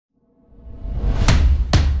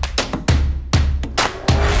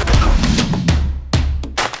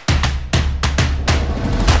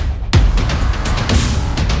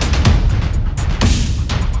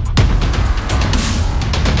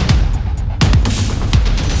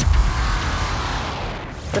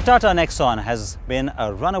The Tata Nexon has been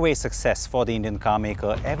a runaway success for the Indian car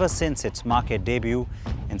maker ever since its market debut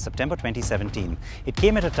in September 2017. It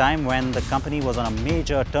came at a time when the company was on a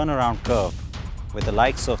major turnaround curve, with the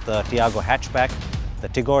likes of the Tiago hatchback, the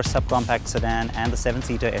Tigor subcompact sedan and the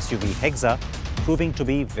 7-seater SUV Hexa proving to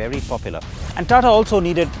be very popular. And Tata also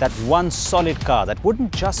needed that one solid car that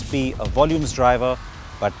wouldn't just be a volumes driver,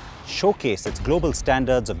 but showcase its global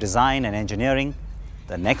standards of design and engineering.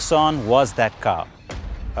 The Nexon was that car,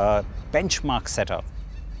 a benchmark setter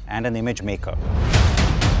and an image maker.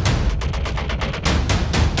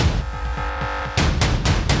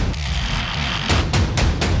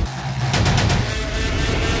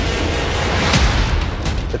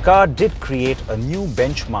 The car did create a new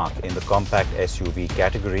benchmark in the compact SUV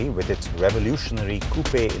category with its revolutionary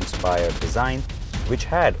coupe-inspired design, which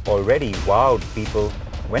had already wowed people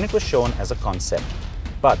when it was shown as a concept.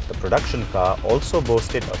 But the production car also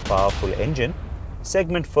boasted a powerful engine,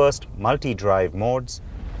 segment-first multi-drive modes,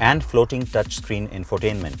 and floating touchscreen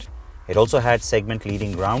infotainment. It also had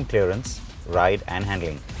segment-leading ground clearance, ride and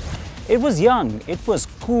handling. It was young, it was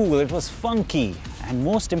cool, it was funky, and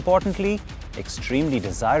most importantly, extremely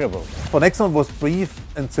desirable. For Nexon was brief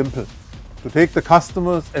and simple, to take the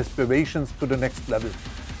customer's aspirations to the next level.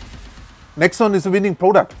 Nexon is a winning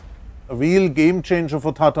product, a real game changer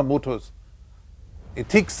for Tata Motors. It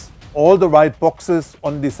ticks all the right boxes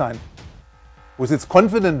on design. With its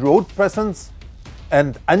confident road presence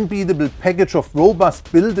and unbeatable package of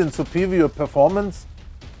robust build and superior performance,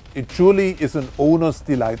 it truly is an owner's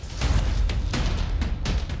delight.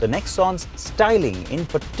 The Nexon's styling in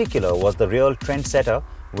particular was the real trendsetter,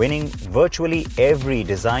 winning virtually every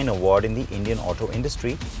design award in the Indian auto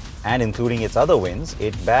industry, and including its other wins,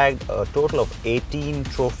 it bagged a total of 18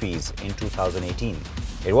 trophies in 2018.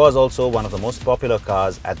 It was also one of the most popular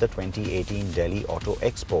cars at the 2018 Delhi Auto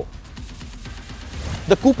Expo.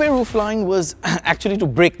 The coupe roofline was actually to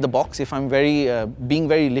break the box, if I'm being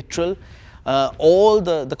very literal. All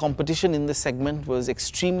the competition in this segment was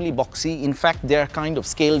extremely boxy. In fact, they are kind of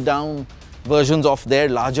scaled down versions of their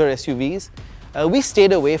larger SUVs. We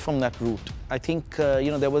stayed away from that route. I think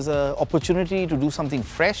there was an opportunity to do something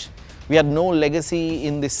fresh. We had no legacy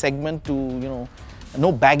in this segment,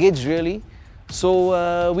 no baggage really.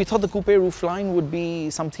 So we thought the coupe roofline would be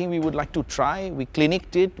something we would like to try. We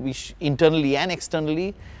clinicked it, internally and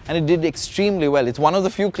externally, and it did extremely well. It's one of the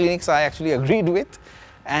few clinics I actually agreed with.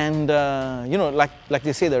 And like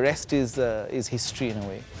they say, the rest is history in a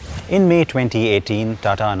way. In May 2018,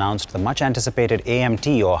 Tata announced the much anticipated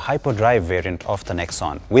AMT or hyperdrive variant of the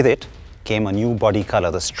Nexon. With it came a new body color,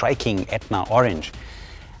 the striking Etna orange.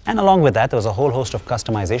 And along with that, there was a whole host of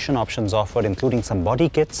customization options offered, including some body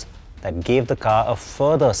kits that gave the car a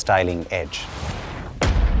further styling edge.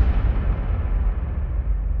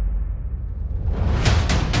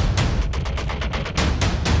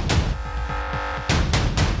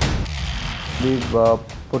 We've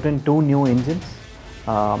put in 2 new engines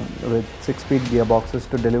with 6-speed gearboxes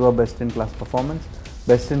to deliver best-in-class performance,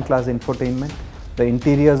 best-in-class infotainment. The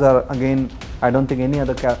interiors are, again, I don't think any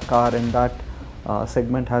other car in that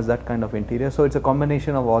segment has that kind of interior. So it's a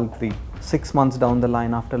combination of all 3. 6 months down the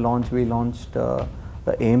line after launch, we launched the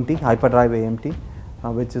AMT, Hyperdrive AMT,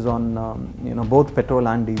 which is on both petrol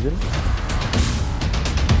and diesel.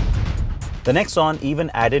 The Nexon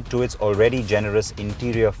even added to its already generous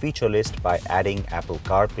interior feature list by adding Apple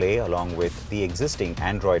CarPlay along with the existing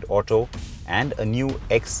Android Auto and a new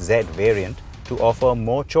XZ variant to offer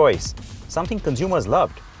more choice, something consumers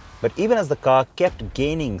loved. But even as the car kept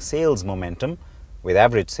gaining sales momentum, with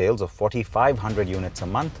average sales of 4,500 units a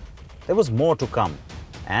month, there was more to come,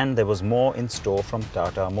 and there was more in store from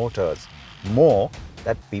Tata Motors, more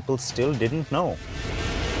that people still didn't know.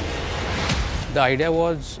 The idea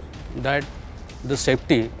was that the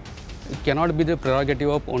safety cannot be the prerogative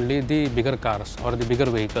of only the bigger cars or the bigger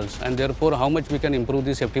vehicles, and therefore how much we can improve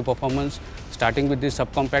the safety performance, starting with the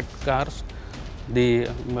subcompact cars, the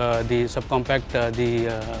subcompact,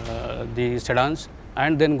 the sedans,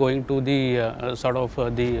 and then going to the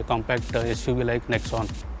the compact SUV like Nexon.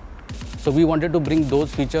 So we wanted to bring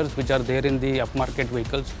those features which are there in the upmarket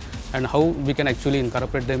vehicles and how we can actually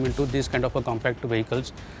incorporate them into these kind of compact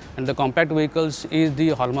vehicles. And the compact vehicles is the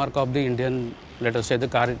hallmark of the Indian, let us say, the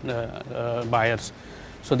car buyers.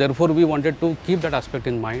 So therefore we wanted to keep that aspect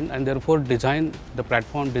in mind, and therefore design the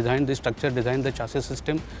platform, design the structure, design the chassis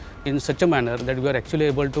system in such a manner that we are actually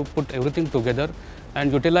able to put everything together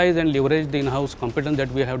and utilize and leverage the in-house competence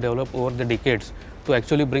that we have developed over the decades to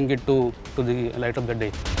actually bring it to the light of the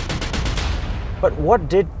day. But what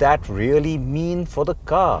did that really mean for the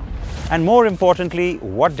car? And more importantly,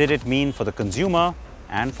 what did it mean for the consumer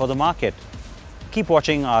and for the market? Keep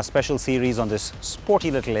watching our special series on this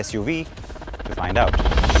sporty little SUV to find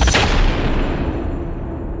out.